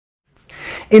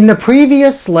In the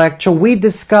previous lecture, we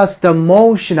discussed the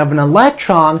motion of an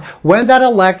electron when that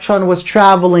electron was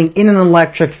traveling in an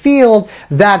electric field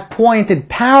that pointed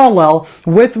parallel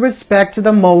with respect to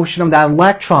the motion of that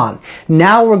electron.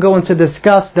 Now we're going to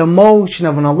discuss the motion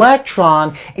of an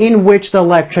electron in which the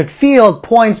electric field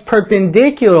points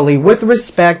perpendicularly with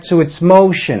respect to its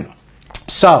motion.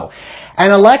 So, an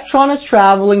electron is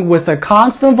traveling with a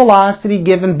constant velocity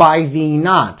given by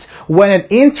v0 when it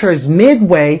enters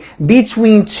midway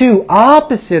between two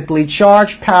oppositely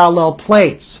charged parallel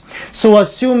plates. So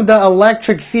assume the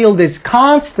electric field is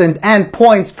constant and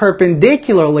points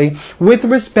perpendicularly with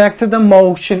respect to the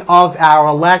motion of our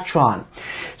electron.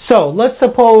 So let's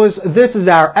suppose this is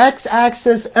our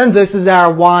x-axis and this is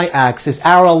our y-axis.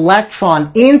 Our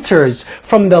electron enters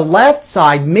from the left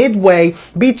side midway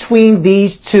between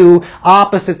these two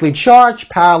oppositely charged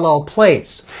parallel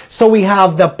plates. So we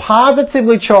have the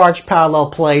positively charged parallel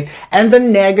plate and the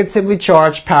negatively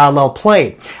charged parallel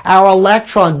plate. Our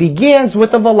electron begins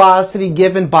with a velocity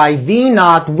given by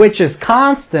v0, which is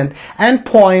constant, and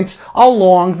points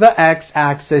along the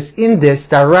x-axis in this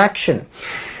direction.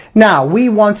 Now, we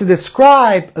want to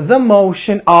describe the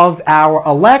motion of our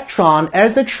electron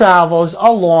as it travels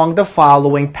along the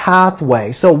following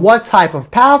pathway. So what type of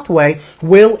pathway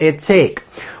will it take?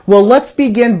 Well, let's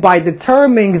begin by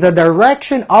determining the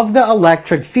direction of the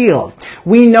electric field.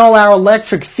 We know our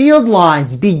electric field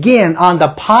lines begin on the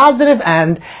positive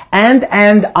end and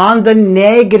end on the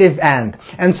negative end.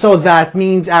 And so that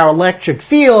means our electric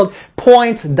field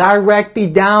points directly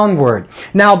downward.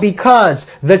 Now, because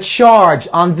the charge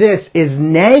on this is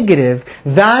negative,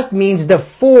 that means the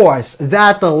force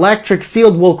that the electric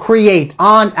field will create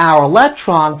on our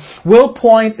electron will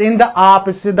point in the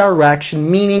opposite direction,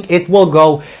 meaning it will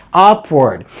go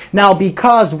upward. Now,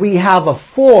 because we have a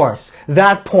force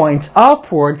that points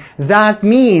upward, that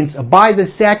means by the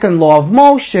second law of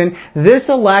motion, this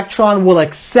electron will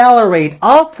accelerate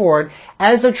upward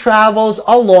as it travels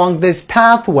along this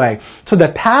pathway. So the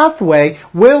pathway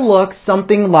will look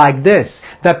something like this.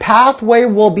 The pathway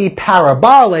will be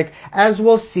parabolic, as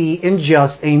we'll see in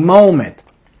just a moment.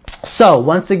 So,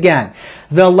 once again,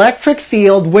 the electric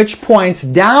field which points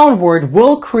downward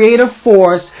will create a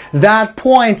force that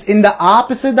points in the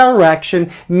opposite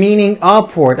direction, meaning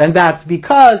upward. And that's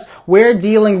because we're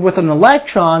dealing with an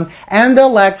electron and the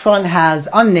electron has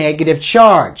a negative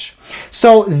charge.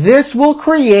 So this will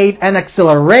create an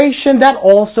acceleration that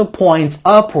also points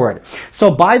upward.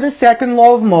 So by the second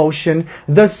law of motion,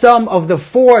 the sum of the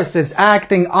forces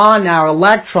acting on our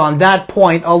electron that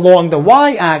point along the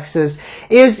y-axis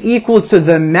is equal to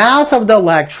the mass of the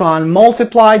electron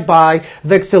multiplied by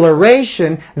the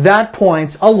acceleration that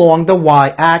points along the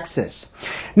y-axis.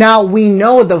 Now, we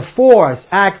know the force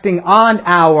acting on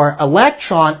our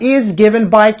electron is given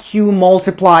by Q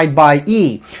multiplied by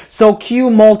E. So Q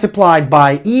multiplied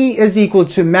by E is equal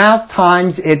to mass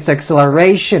times its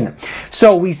acceleration.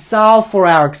 So we solve for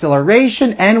our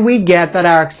acceleration and we get that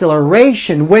our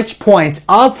acceleration, which points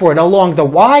upward along the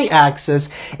y-axis,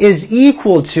 is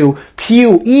equal to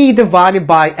QE divided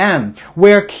by M,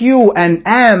 where Q and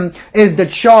M is the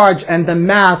charge and the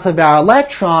mass of our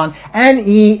electron, and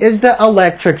E is the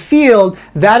electric field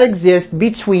that exists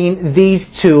between these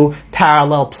two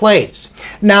parallel plates.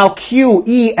 Now, Q,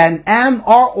 E, and M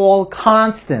are all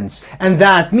constants, and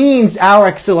that means our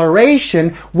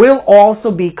acceleration will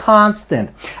also be constant.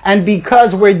 And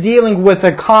because we're dealing with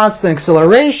a constant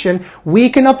acceleration, we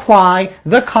can apply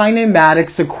the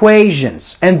kinematics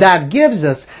equations, and that gives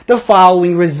us the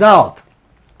following result.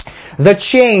 The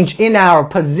change in our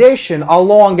position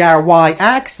along our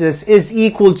y-axis is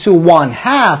equal to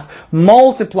 1/2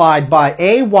 multiplied by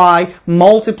AY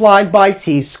multiplied by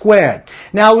T squared.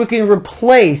 Now we can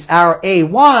replace our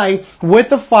AY with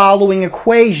the following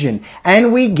equation,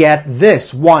 and we get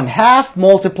this: 1/2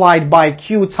 multiplied by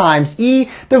Q times E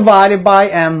divided by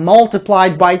M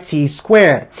multiplied by T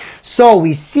squared. So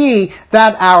we see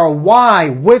that our Y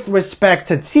with respect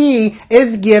to T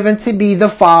is given to be the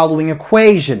following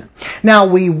equation. Now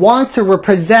we want to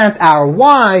represent our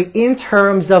Y in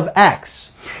terms of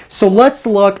X. So let's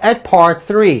look at part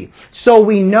 3. So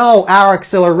we know our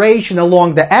acceleration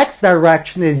along the x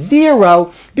direction is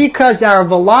 0 because our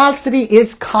velocity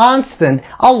is constant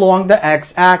along the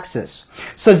x-axis.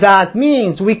 So that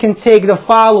means we can take the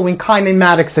following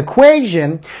kinematics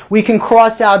equation, we can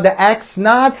cross out the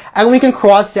x0, and we can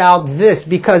cross out this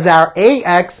because our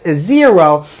ax is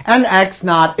 0 and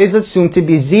x0 is assumed to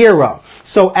be 0.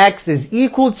 So x is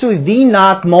equal to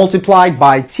v0 multiplied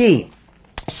by t.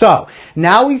 So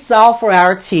now we solve for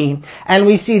our t, and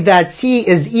we see that t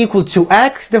is equal to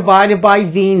x divided by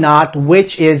v naught,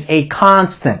 which is a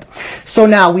constant. So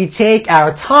now we take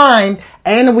our time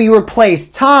and we replace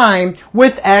time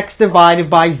with x divided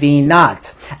by v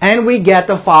naught, and we get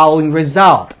the following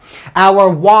result. Our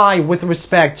y with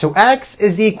respect to x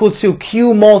is equal to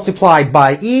q multiplied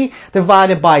by e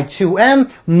divided by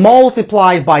 2m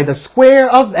multiplied by the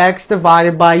square of x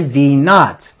divided by v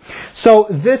naught. So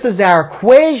this is our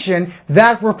equation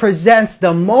that represents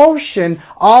the motion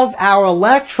of our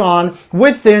electron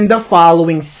within the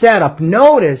following setup.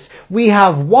 Notice we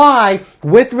have y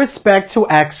with respect to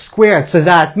x squared. So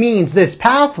that means this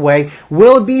pathway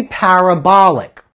will be parabolic.